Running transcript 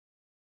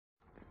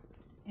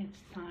It's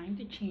time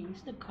to change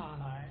the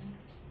color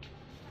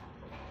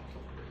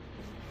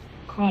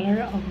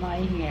of my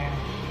hair.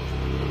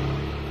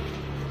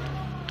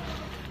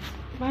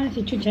 Paano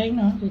si Chuchay,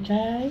 no?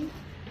 Chuchay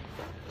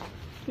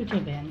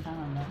ba yan?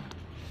 Tama ba?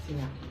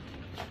 Sino?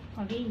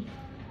 Okay.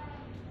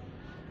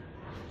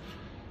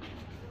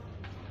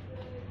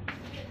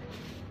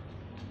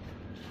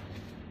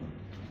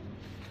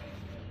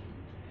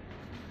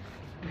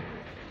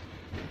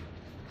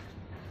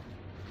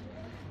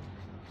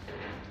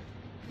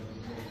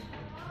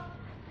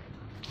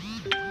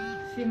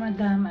 Si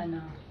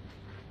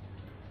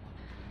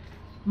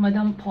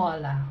Madam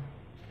Paula.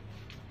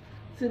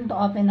 Soon to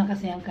open na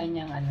kasi ang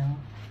kanyang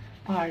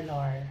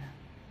parlor.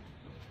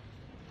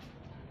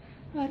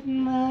 At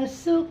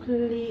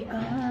masuklian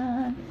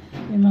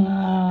yung mga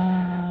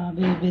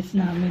babies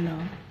namin, no?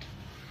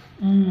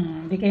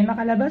 Hindi kayo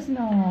makalabas,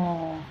 no?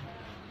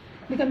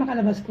 Hindi kayo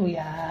makalabas,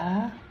 kuya.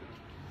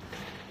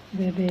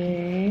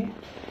 Bebe.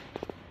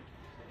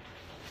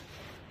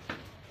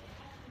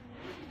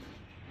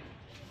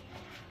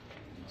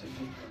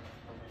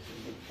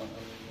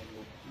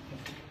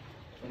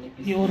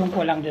 Iurong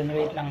ko lang dyan.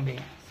 Wait lang, be.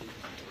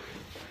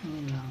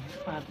 Yun lang.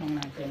 Patong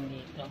natin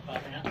dito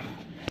para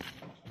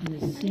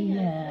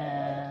masaya.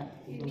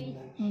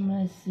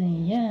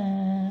 Masaya.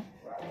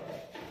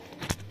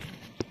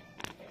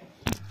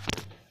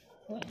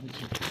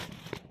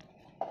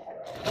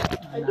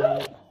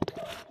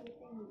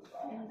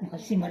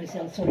 Kasi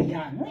Maricel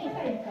Soriano eh.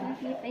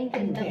 Nakita yung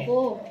ganda ko.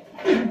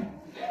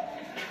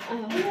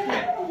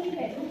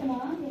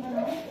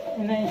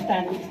 Ano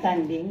yung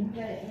standing?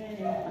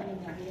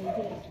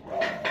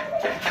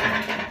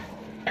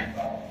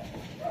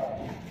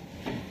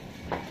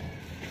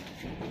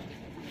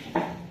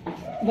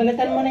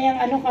 Balatan mo na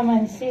yung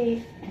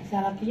kamansi.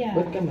 Sarap yan.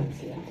 Ba't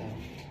kamansi ang tao?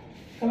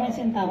 Kamansi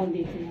ang tawag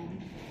dito yan.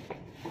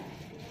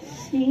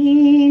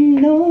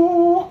 Sino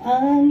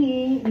ang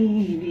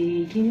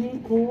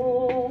iibigin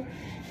ko?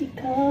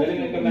 Ikaw. Galing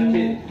ng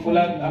kamansi.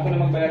 Bulag, ako na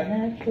magbalat.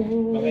 Ako.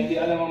 Baka hindi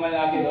alam ang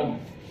malaki doon.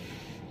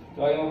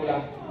 Tawagin mo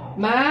bulag.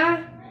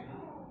 Ma!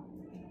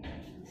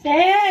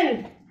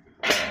 Sel!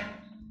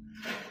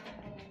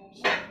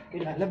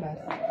 Kinalabas.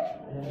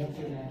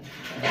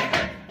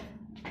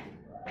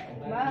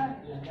 Ma,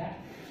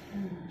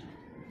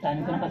 Dami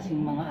ko na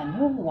kasing mga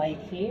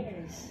white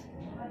hairs.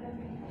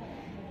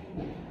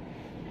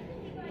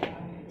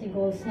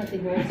 tigos na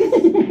tigos.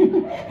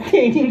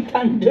 Training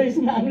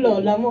thunders na ang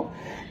lola mo.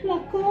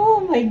 Nako, oh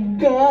my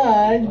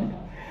God!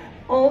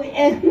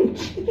 OMG!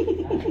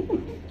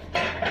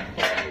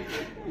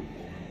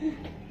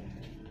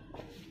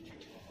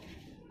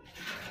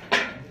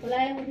 Wala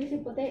yung hindi si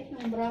puti,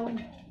 ng brown.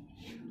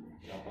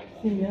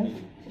 Yeah.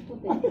 Si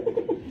puti.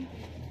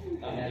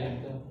 Tama yan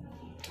to.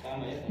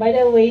 Tama yan. By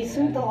the way,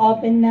 soon to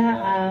open na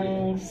ang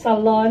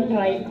salon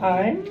right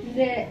arm.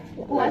 Hindi,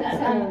 wala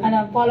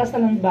sa Paula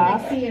Salon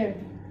ba? next year.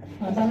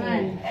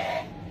 Abangan.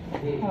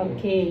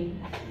 Okay.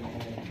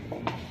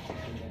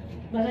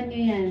 Abangan nyo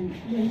yan.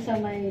 Dun sa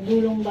may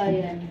dulong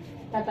bayan.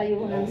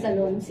 Tatayo ng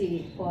salon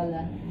si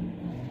Paula.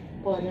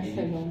 Paula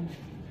Salon.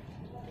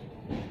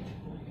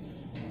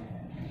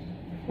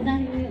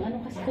 Unahin mo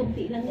yung kasi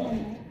kunti lang yun.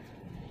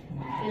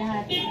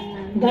 Pinahati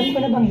lang. Dami ko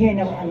na bang hair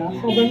na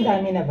sobrang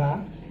dami na ba?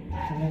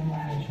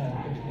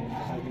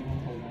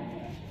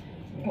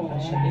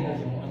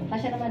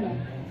 Kasya naman ha?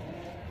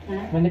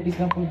 Manipis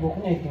lang po yung buhok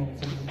niya. Ito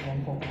sa buhok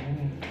lang po.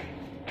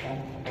 Parang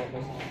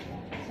mababasa.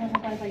 Saan ka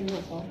pala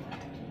yung ko?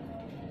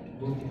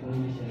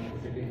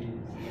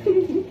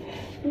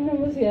 Tingnan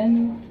mo si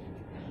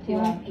Si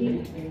Waki.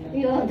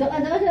 Yo, Ano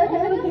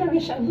talaga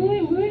siya?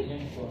 Uy.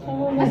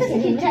 Asa si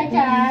Chichay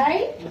Chay?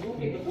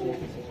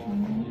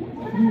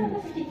 Ano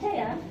si Chichay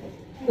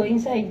Go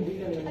inside.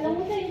 Alam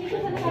mo sa'yo, hindi ko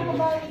sa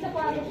nakakabawi sa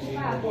pagod ko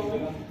kahapon.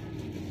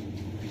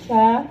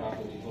 Sa?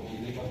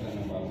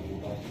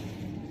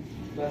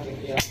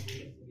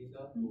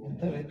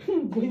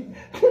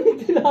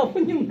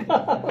 Tinapon yung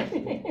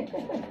gamit.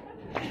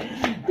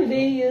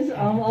 Today is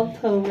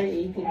October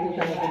 18,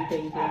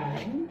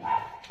 2029.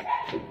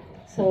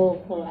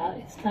 So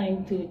it's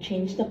time to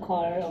change the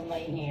color of my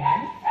hair.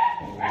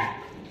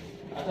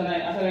 Asa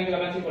na yung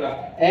laban si Pula?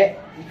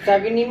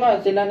 Sabi ni Ma,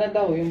 sila na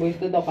daw. Yung boys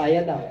na daw,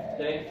 kaya daw.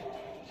 Chay,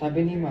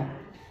 Sabi ni Ma.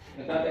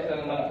 nagtatay sa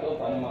naman ito.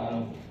 Paano maano?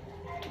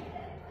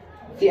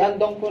 Si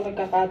Andong po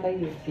nagkakatay.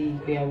 Si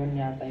Kuyawan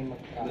yata yung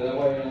magkakatay.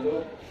 Dalawa yun ang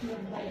doon.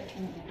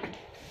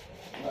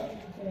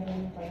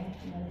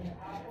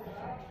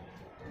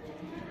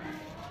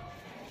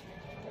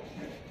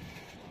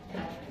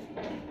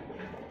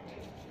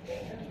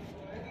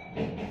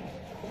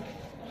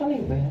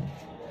 Kaling ba yan?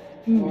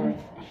 Or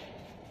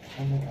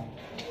ano ka?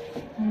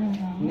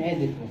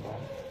 Na-edit mo ba?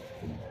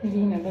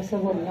 Hindi na, basta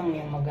wag lang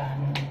yung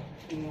mag-ano.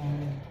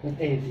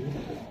 Nag-edit?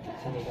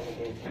 Sanay ka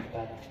mag-edit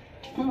para?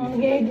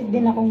 Mag-edit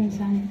din ako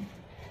minsan.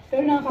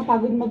 Pero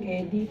nakakapagod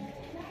mag-edit.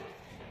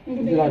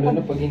 Hindi ba Lalo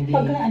na pag hindi-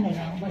 Pag lang,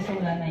 basta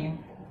wala na yung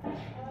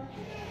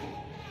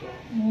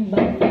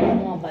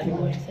mga bad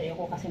words sa'yo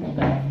ko kasi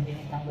magaling din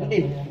itanggal Hindi,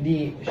 ko yun. di,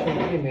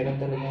 syempre meron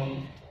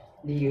talagang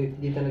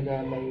Di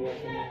talaga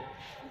maiwasan yung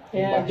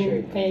Kaya, back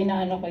shirt. kaya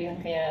inaano ko yun,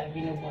 kaya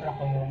binubura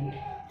ko yun.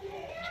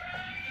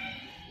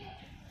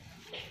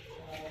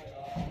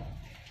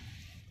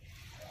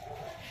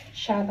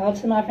 Shout out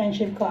sa mga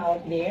friendship ko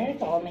out there,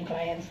 to all my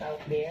clients out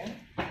there.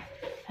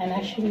 And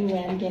actually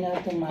went,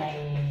 to my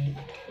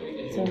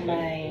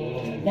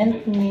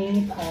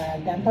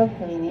dental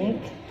clinic.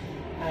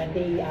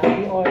 We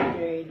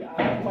ordered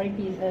 4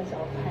 pieces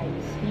of high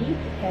speed,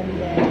 and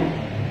then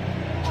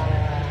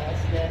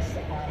this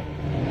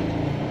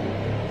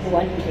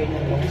one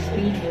internal low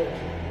speed.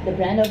 The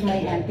brand of my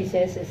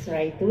handpieces is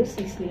Ritus,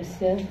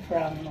 exclusive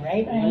from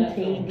Right Arm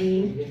 3D,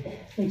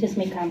 which is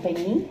my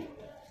company.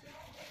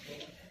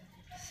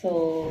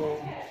 So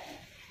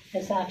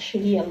it's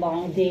actually a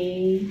long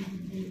day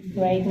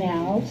right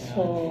now,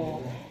 so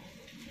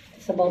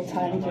it's about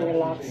time to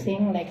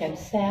relaxing. Like I've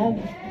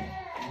said,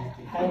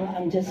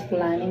 I'm just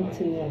planning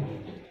to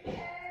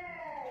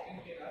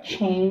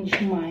change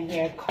my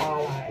hair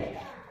color.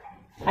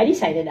 I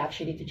decided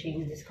actually to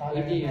change this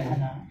color,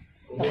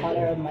 the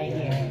color of my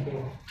hair.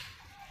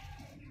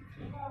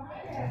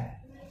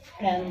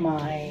 And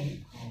my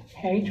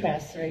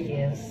hairdresser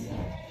is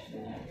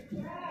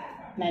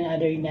none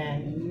other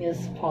than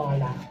Miss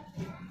Paula.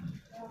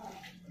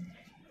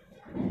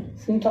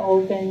 Soon to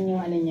open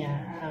yung niya,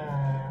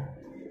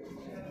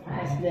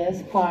 as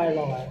this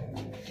parlor.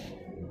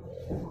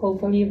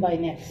 Hopefully by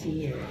next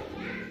year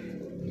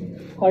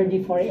or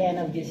before end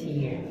of this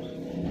year.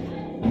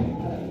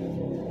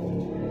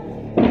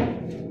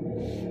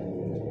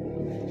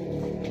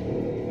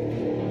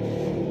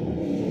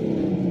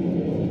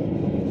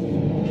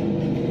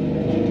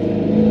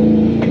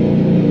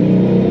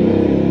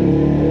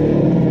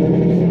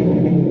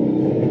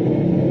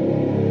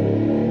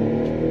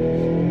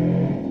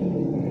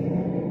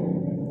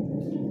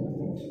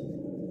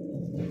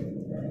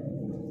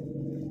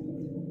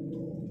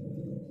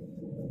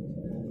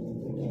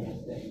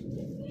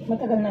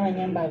 Matagal naman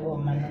yan bago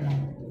ano.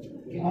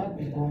 Kaya,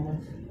 di ko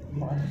mas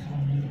maalas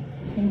naman.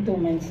 In 2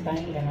 months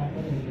time, gano'n.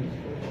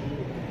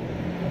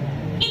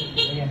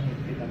 Ayan,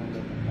 kita ng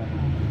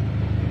gano'n.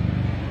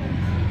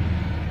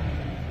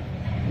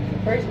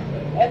 First,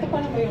 eto pa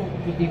naman yung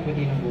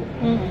puti-puti ng buhok.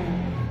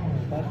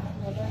 Parang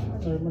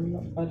normal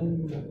lang, parang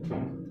yung buhok.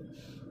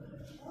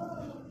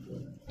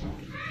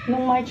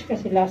 Nung March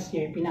kasi last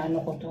year,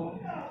 pinaano ko to.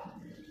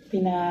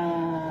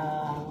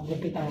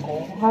 Pinagupitan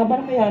ko. Haba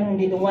na kaya nung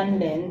dito, one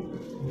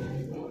length.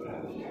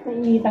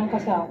 Nainitan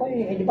kasi ako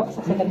eh. Di ba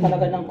kasasagan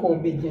talaga ng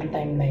COVID yung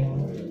time na yun?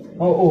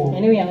 Oo.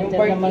 Anyway, ang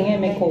dyan naman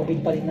ngayon, may COVID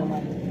pa rin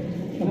naman.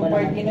 Yung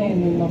party na yun,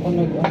 nung ako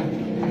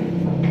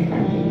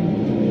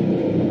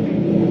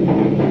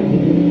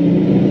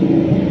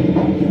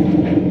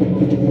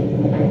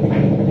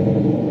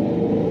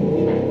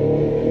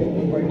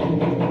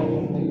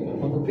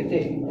magupit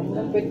eh.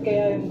 Magupit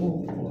kaya yung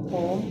buhok.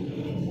 Oo.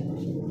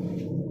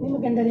 Hindi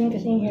maganda rin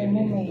kasi yung hair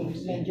mo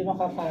medyo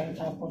makapal.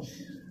 Tapos,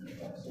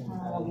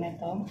 wag na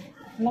ito.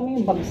 Alam mo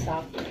yung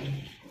bagsak.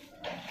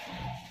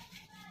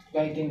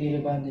 Kahit hindi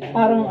liban din.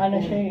 Parang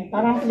ano siya eh.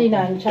 Parang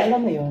plinansya.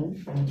 Alam mo yun?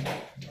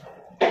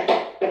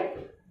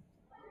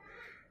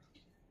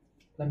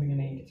 Dami nga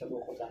nahingit sa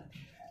buhok ko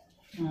dati.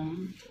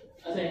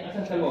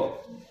 Asan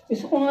mo?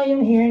 Gusto ko nga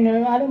yung hair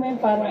na, alam mo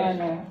yung parang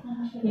ano,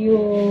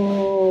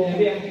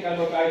 Hindi, ang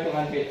kalbo kahit yung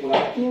handpage ko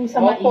lang. yung sa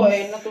Opo,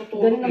 mais.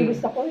 natutulog Ganun ang eh.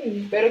 gusto ko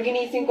eh. Pero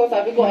ginising ko,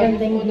 sabi ko, ay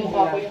Maganda yung tutulog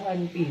hila. ako yung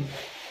handpiece.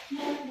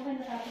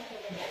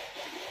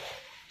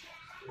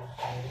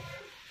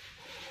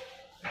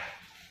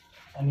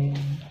 Ano yun?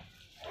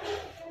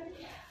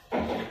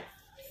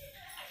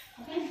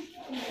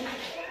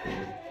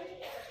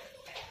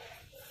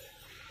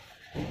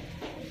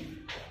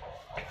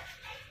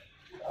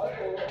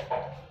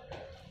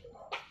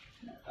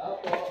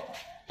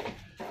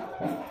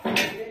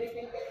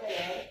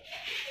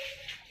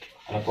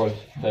 Ano, Paul?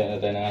 Tayo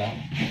na ano?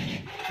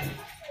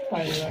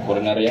 Parang,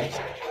 Coronarya?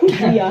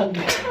 biyag.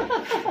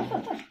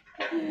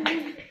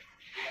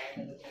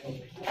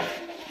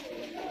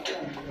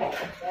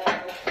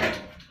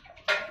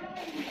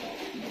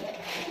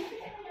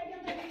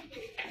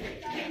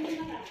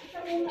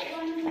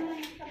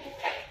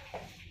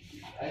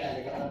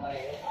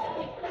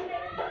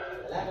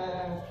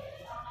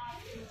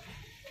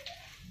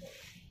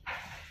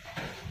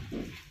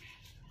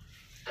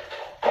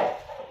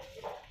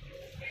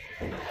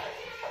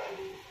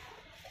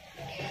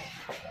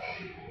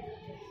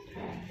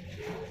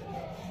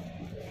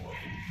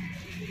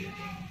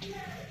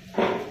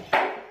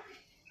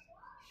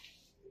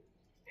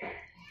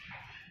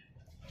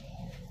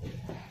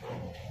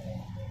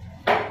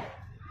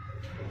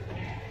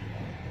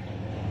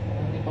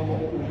 Hindi pa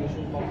mauubos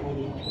yung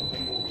pangkulong.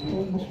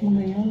 Ubus mo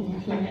na yan.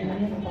 Ubus mo na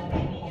yan.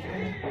 Parang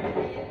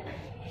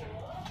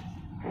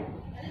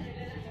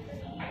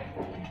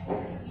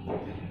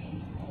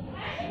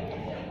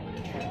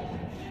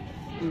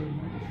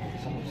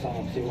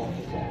Sakop si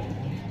Waki sa akin.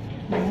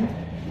 Hmm?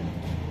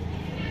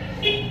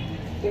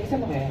 Teka,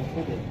 saan ba kaya?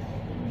 Pwede.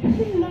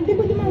 Di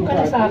ba naman ka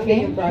na sa akin?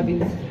 Yung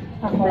province.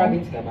 Ako?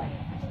 Province ka ba?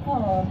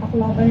 Oo,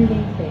 Tacloban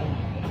Leyte.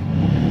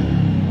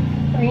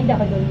 Ay, hindi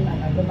ako doon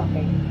lumaki.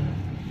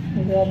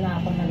 Nag-grad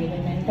na ako ng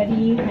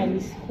elementary, high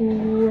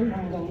school,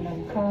 hanggang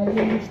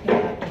nag-college,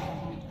 natapos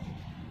ako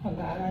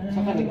mag-aaral.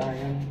 Saan ka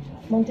nag-aaral?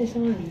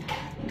 Montessori.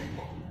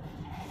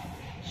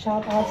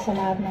 Shout out sa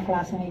lahat ng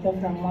classmate ko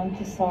from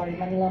Montessori,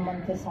 Manila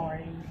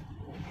Montessori.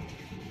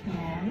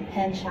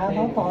 And shout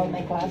out to all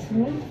my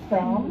classmates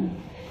from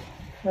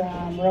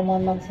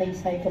Ramon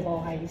Magsaysay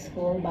Cubao High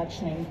School,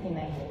 batch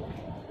 99.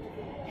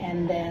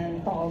 And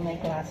then to all my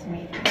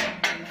classmates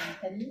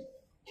elementary,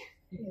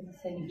 in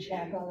St.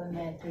 Jack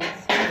Elementary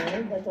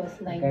School, that was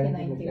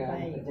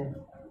 1995.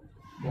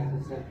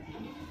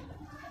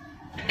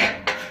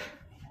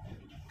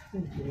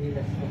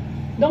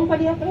 Doon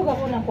pali ako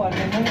na ko ano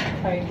mo,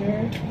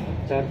 charger.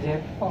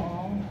 Charger?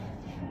 Oo.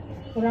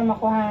 Pura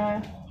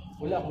makuha.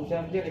 Wala akong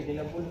charger,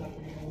 available na.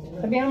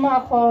 Sabihan mo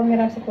ako,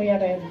 meron si Kuya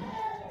Red.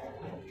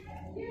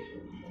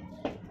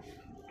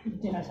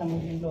 Tinasa mo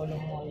yung lolo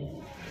mo.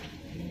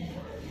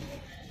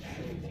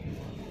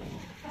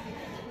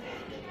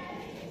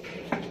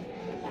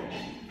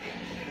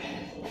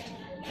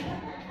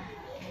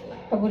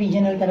 Pag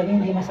original talaga,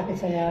 hindi masakit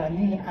sa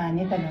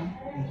anit, ano?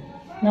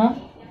 No?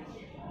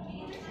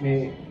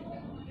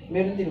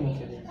 Meron din naman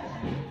sila.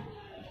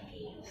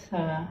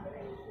 Sa...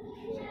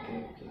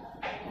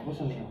 Ako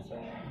sa mga sa...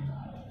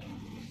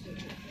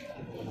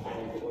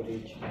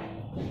 original.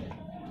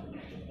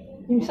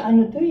 Yung sa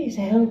ano to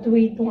sa health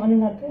weight tong ano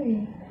na to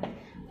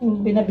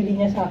Yung binabili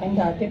niya sa akin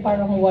dati,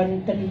 parang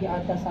 1.3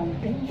 ata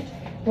something.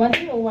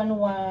 1.3 o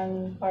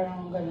 1.1,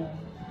 parang gano'n.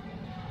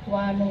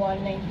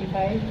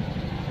 1.195.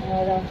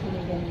 Wala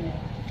sila ganyan.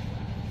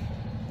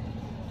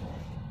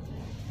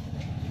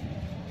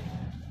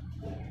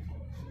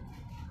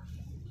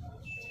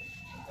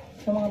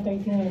 So mga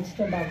 30 minutes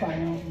to bago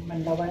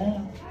manlawan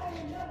na lang.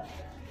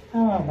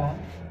 Tama ba?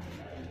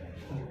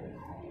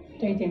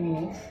 30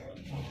 minutes?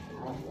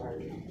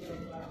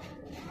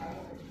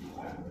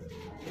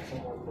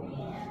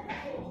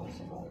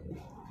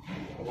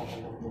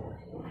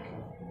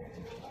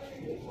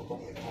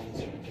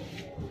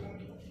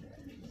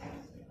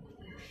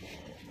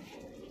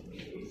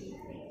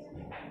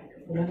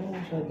 Wala naman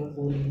masyadong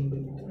cooling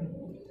dito.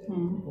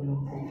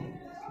 Walang cooling.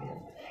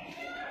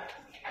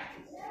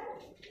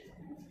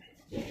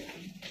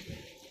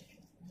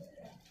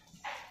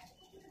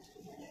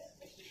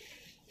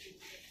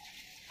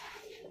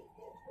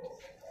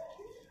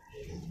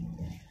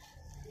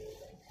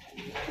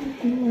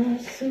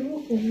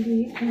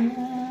 Masukuli ka,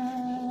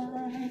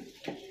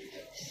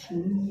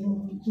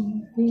 sinong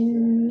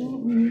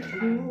pipiliin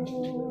ko,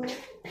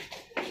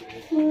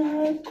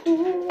 mahal ko,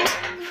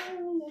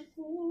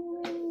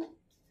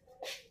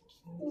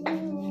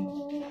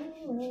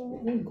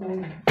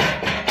 gold.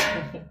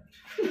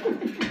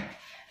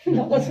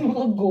 Lakas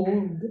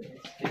maka-gold.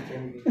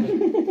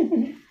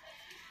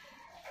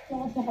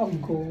 Lakas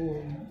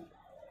maka-gold.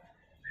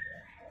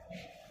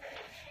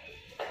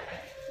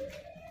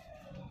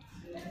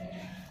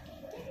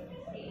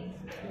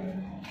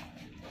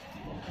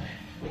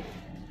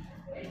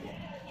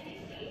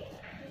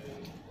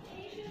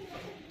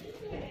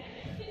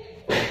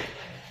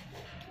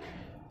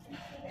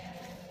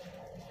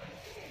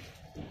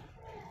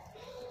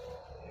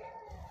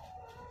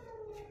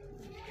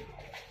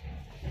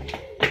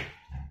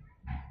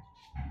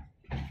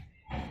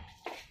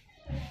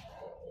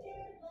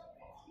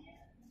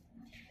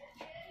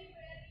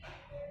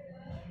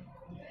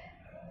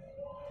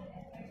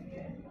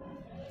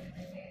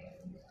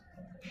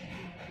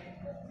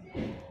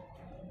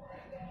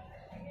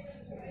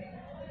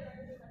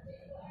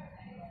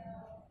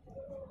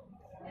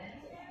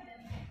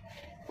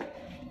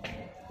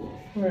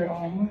 We're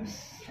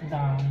almost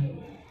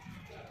done.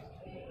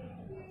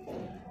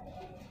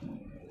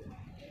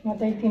 Mga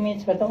 30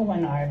 minutes ba ito o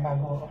 1 hour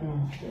bago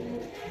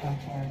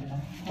half hour lang?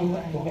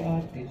 Okay,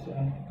 ate.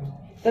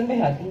 Saan ba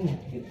yung ate mo?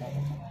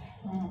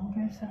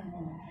 Okay, saan?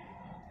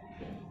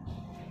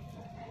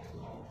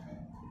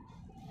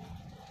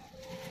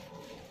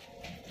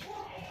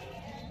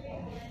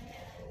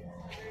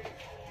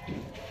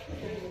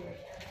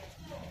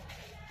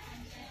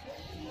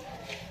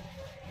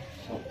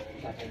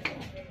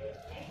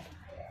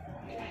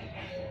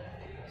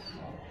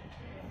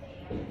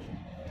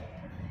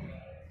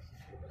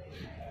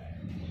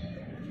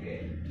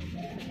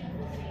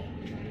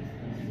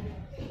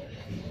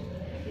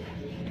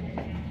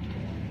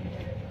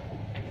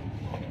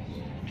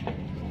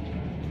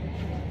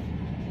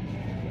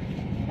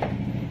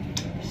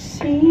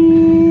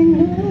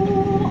 Sino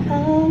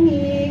ang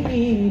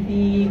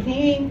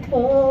iibigin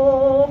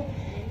ko?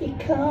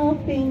 Ikaw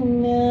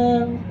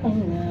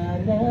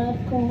pinangpangarap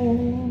ko.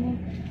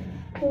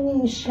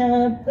 Kung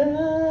siya ba?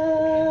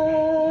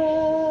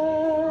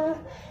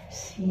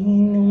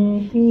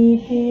 Sinong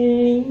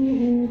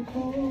pipiliin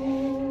ko?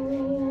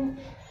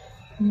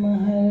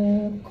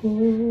 Mahal ko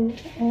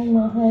o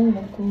mahal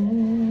ako?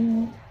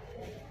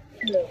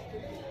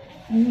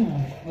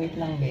 Wait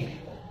lang, babe.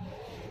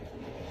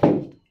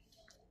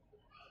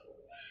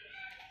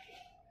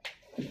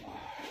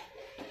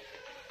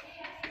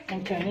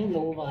 I'm turning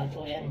low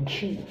to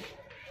energy.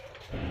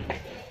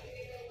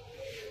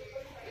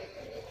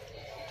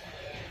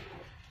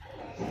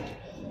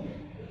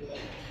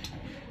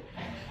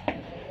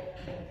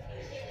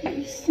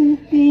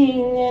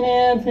 feeling that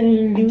I've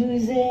been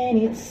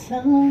losing, it's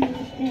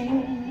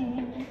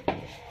something.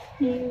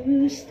 It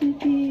used to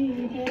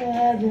be that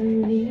I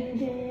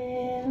believed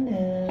in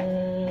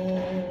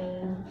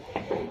love.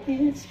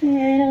 It's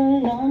been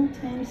a long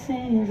time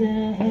since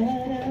I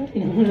had a...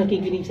 Tingnan mo,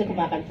 nakikinig siya,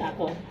 kumakanta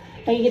ako.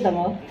 Nakikita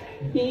mo?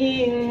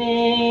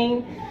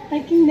 Feeling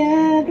like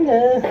that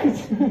love.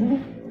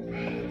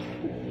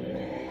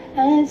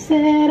 I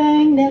said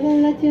I never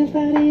let your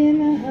body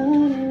in my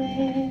heart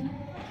away.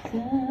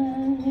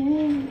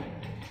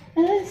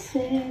 I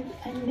said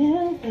I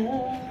never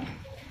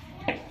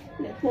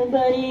let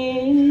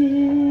nobody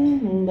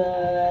in,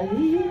 but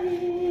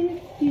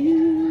if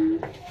you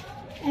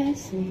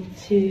ask me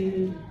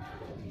to,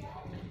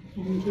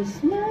 and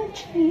just might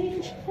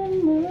change my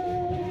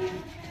mind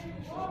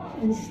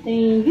and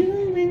stay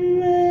you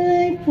in my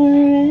life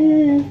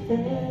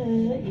forever.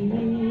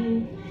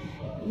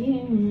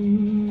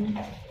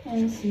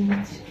 Ask me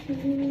to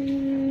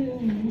hear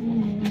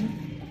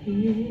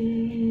you.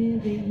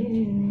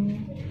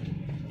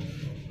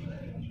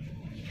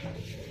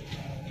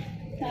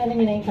 Alam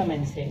niyo na yung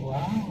comments eh.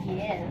 Wow.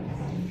 Yes.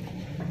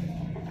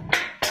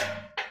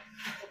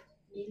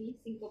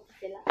 Ginising ko pa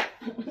sila.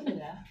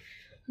 Sila?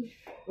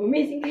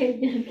 Umising kayo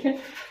dyan ka.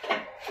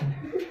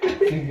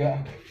 Siga.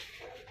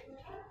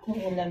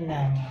 Kung alam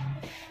namin,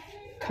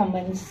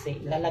 comments eh.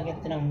 Lalagyan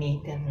ito ng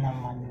native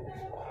naman.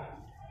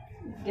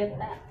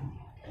 Gata.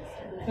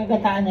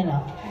 Kagataan niya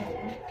na.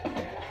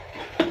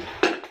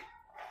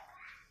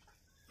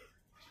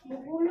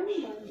 Magulong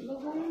ba?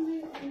 Magulong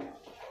na yun.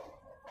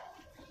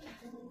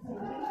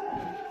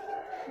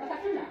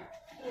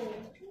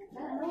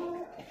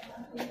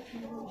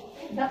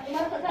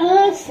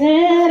 I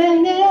said I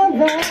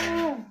never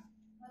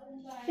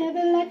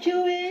let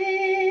you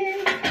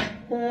in,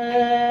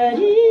 but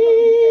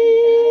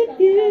if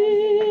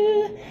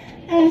you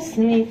ask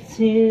me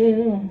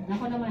to.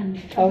 Ako naman.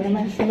 Ikaw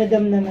naman, si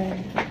Madam naman.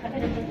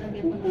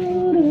 Kakadapat-lagyan ko na.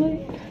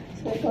 Aray.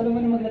 So, ikaw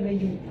naman ang maglagay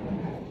dito.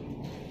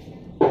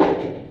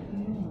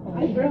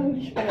 Ay,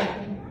 brownish pala.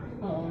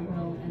 Oo,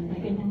 brown.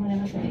 Lagyan niya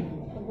muna na sa likod.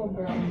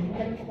 Pag-brown.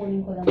 Pero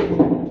kukunin ko lang.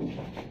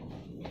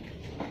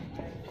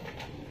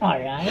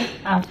 Alright,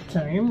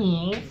 after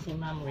me, si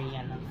Ma'am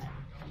Rhea naman.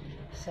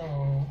 So,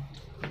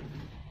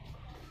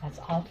 that's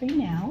all for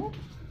now.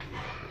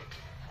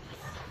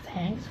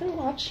 Thanks for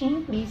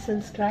watching. Please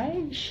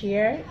subscribe,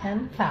 share,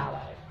 and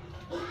follow.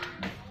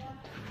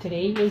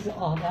 Today is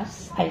October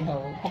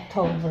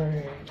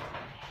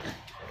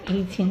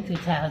 18,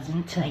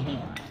 2021.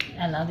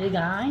 I love you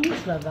guys.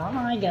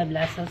 Bye-bye. God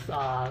bless us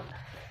all.